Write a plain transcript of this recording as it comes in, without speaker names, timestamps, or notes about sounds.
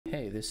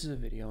Hey, this is a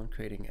video on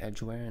creating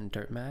edgewear and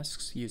dirt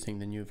masks using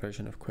the new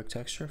version of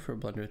QuickTexture for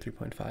Blender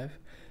 3.5.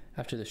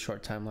 After this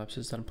short time lapse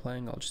is done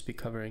playing, I'll just be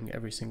covering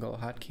every single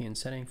hotkey and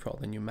setting for all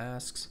the new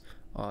masks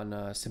on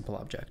a simple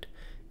object.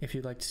 If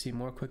you'd like to see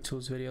more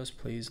QuickTools videos,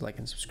 please like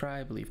and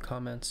subscribe, leave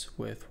comments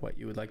with what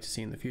you would like to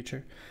see in the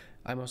future.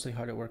 I'm mostly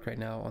hard at work right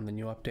now on the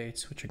new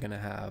updates, which are going to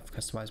have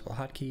customizable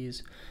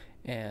hotkeys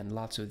and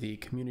lots of the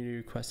community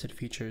requested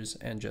features,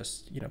 and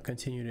just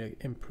continue to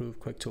improve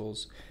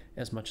QuickTools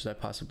as much as I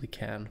possibly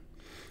can.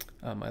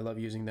 I love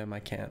using them.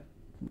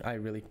 I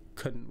really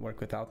couldn't work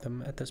without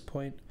them at this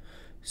point,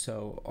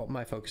 so all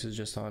my focus is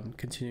just on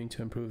continuing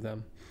to improve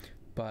them,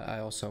 but I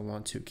also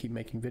want to keep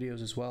making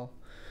videos as well,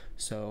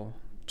 so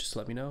just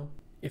let me know.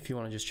 If you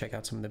want to just check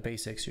out some of the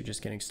basics, you're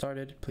just getting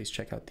started, please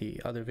check out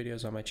the other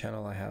videos on my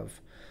channel. I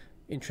have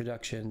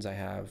introductions, I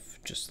have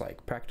just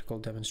like practical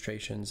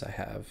demonstrations, I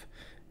have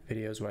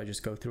videos where I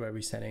just go through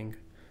every setting,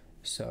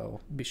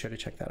 so be sure to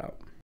check that out.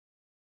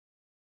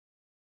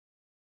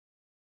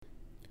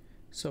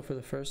 So for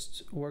the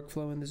first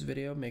workflow in this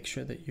video, make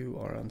sure that you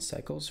are on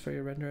cycles for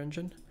your render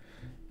engine,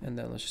 and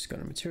then let's just go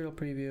to material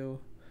preview,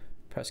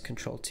 press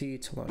Ctrl T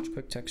to launch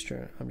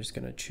QuickTexture. I'm just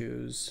going to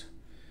choose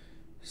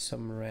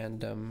some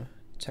random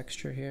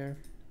texture here,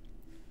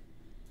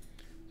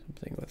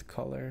 something with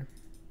color.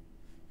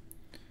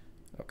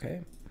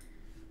 Okay,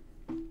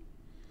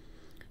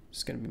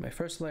 it's going to be my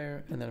first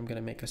layer, and then I'm going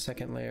to make a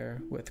second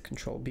layer with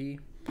Ctrl B.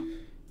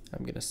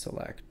 I'm going to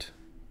select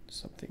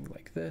something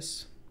like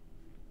this.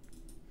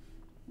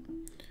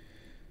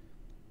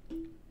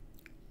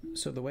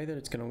 So the way that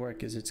it's going to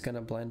work is it's going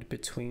to blend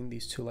between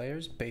these two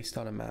layers based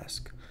on a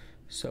mask.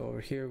 So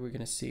over here we're going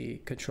to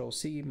see Ctrl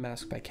C,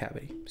 mask by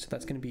cavity. So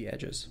that's going to be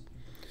edges.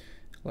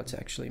 Let's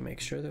actually make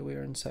sure that we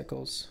are in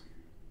cycles.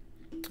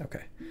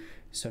 Okay,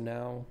 so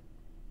now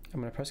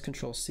I'm going to press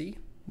Ctrl C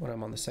when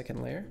I'm on the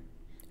second layer,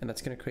 and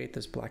that's going to create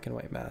this black and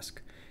white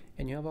mask.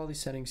 And you have all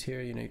these settings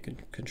here. You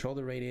can control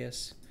the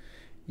radius.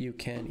 You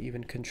can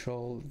even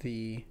control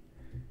the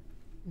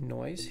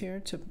noise here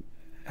to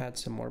add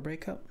some more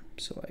breakup.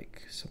 So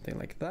like something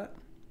like that.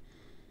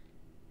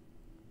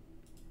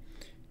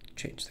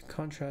 Change the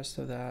contrast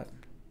of that,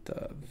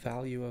 the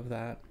value of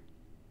that.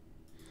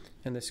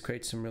 And this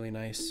creates some really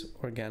nice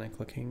organic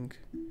looking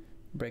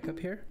breakup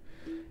here.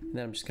 And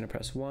then I'm just going to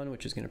press 1,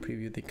 which is going to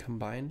preview the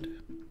combined.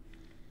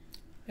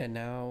 And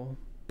now,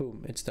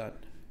 boom, it's done.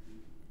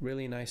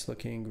 Really nice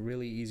looking,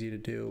 really easy to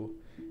do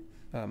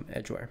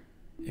edgewear.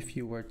 If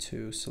you were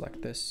to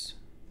select this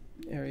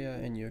area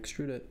and you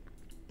extrude it,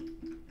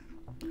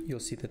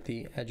 you'll see that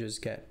the edges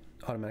get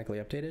automatically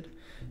updated.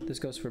 This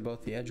goes for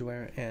both the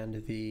edgewear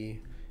and the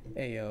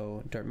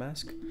AO dirt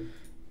mask.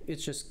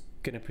 It's just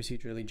going to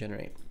procedurally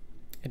generate.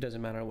 It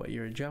doesn't matter what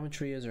your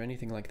geometry is or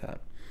anything like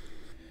that.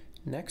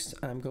 Next,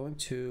 I'm going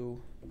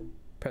to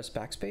press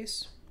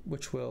backspace,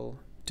 which will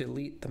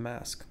delete the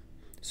mask.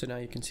 So now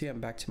you can see I'm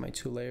back to my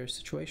 2-layer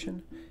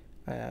situation.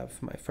 I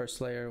have my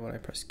first layer when I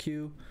press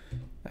Q,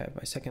 I have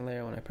my second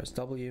layer when I press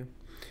W,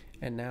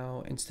 and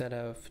now instead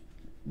of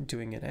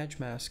doing an edge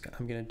mask,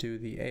 I'm going to do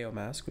the AO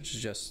mask, which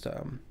is just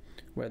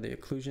where the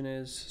occlusion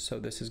is. So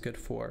this is good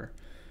for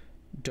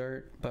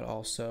dirt, but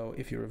also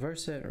if you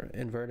reverse it or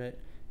invert it,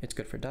 it's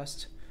good for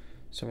dust.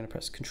 So I'm going to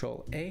press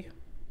Ctrl A,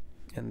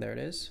 and there it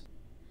is.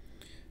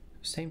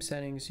 Same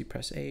settings, you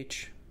press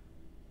H,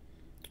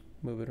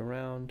 move it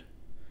around.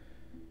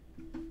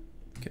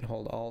 You can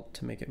hold Alt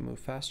to make it move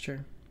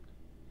faster.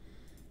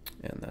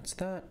 And that's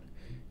that.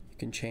 You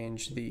can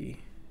change the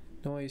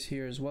noise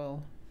here as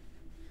well.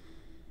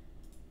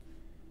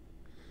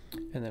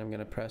 And then I'm going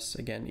to press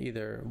again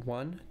either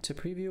 1 to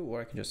preview,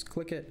 or I can just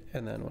click it,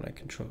 and then when I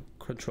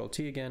control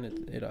T again,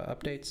 it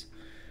updates.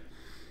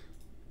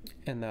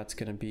 And that's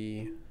going to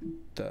be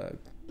the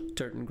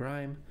dirt and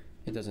grime.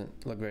 It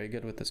doesn't look very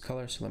good with this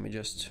color, so let me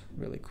just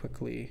really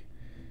quickly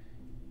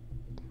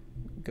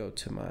go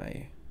to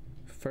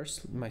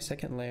my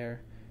second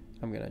layer.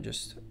 I'm going to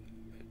just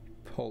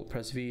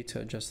press V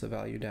to adjust the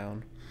value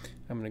down.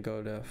 I'm going to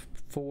go to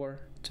 4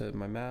 to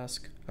my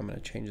mask. I'm going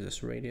to change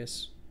this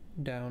radius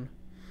down.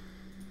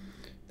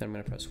 Then I'm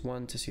going to press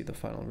 1 to see the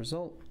final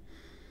result.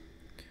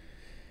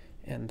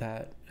 And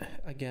that,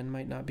 again,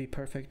 might not be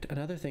perfect.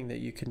 Another thing that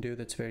you can do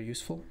that's very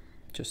useful,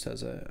 just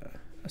as a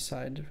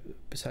aside,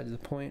 besides the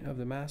point of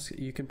the mask,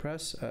 you can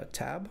press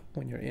Tab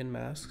when you're in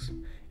masks,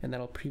 and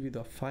that'll preview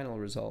the final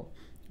result,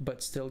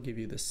 but still give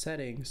you the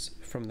settings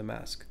from the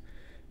mask.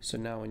 So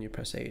now when you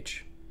press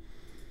H,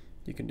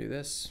 you can do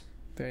this.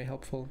 Very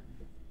helpful.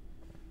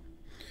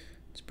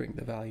 Let's bring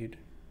the value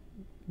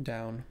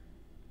down.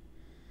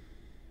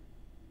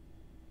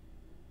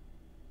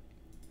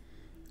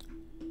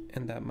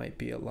 And that might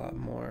be a lot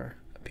more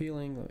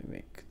appealing. Let me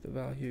make the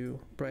value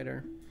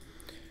brighter.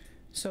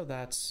 So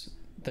that's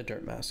the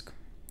dirt mask.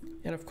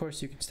 And of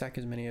course you can stack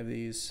as many of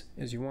these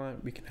as you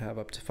want. We can have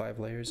up to 5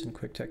 layers in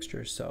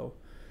QuickTexture, so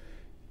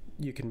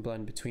you can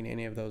blend between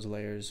any of those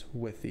layers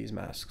with these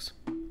masks.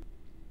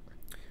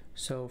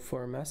 So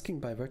for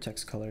masking by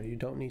vertex color, you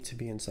don't need to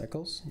be in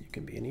cycles. You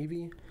can be in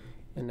Eevee.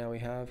 And now we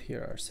have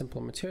here our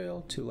simple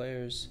material, 2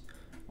 layers,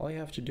 all you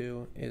have to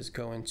do is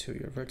go into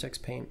your vertex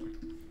paint,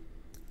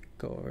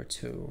 go over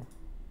to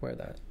where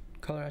that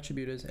color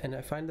attribute is, and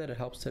I find that it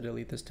helps to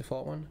delete this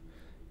default one.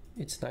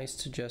 It's nice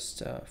to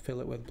just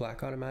fill it with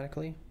black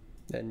automatically,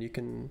 and you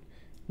can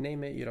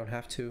name it, you don't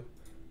have to.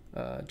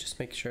 Just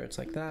make sure it's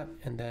like that,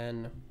 and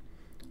then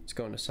let's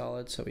go into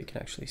solid so we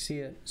can actually see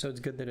it. So it's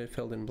good that it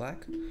filled in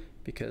black,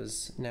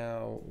 because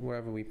now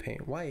wherever we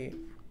paint white,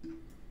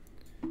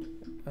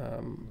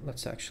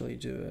 let's actually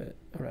do it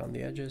around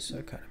the edges so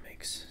it kind of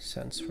makes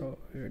sense for what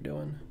we were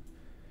doing.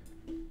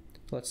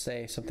 Let's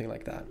say something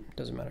like that,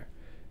 doesn't matter.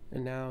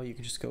 And now you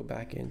can just go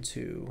back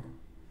into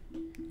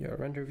your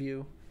render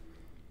view,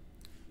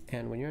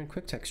 and when you're in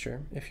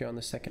QuickTexture, if you're on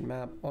the second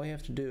map, all you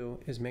have to do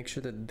is make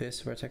sure that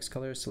this vertex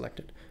color is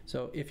selected.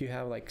 So if you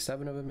have like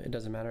 7 of them, it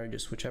doesn't matter,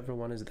 just whichever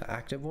one is the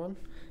active one,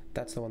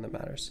 that's the one that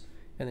matters.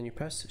 And then you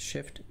press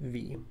Shift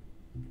V.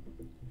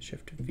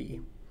 Shift V.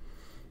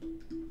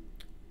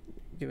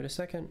 Give it a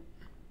second.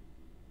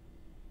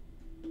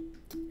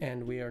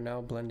 And we are now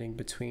blending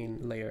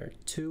between layer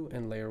 2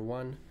 and layer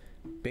 1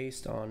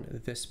 based on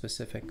this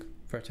specific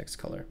vertex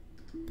color.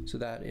 So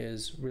that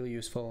is really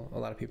useful. A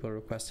lot of people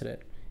requested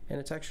it. And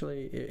it's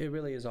actually, it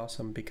really is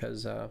awesome,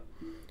 because the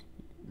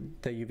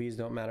UVs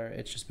don't matter.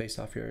 It's just based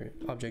off your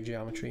object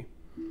geometry.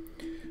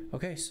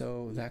 Okay,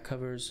 so that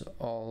covers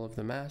all of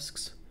the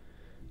masks.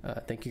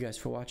 Thank you guys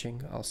for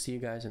watching. I'll see you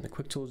guys in the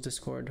QuickTools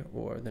Discord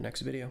or the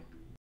next video.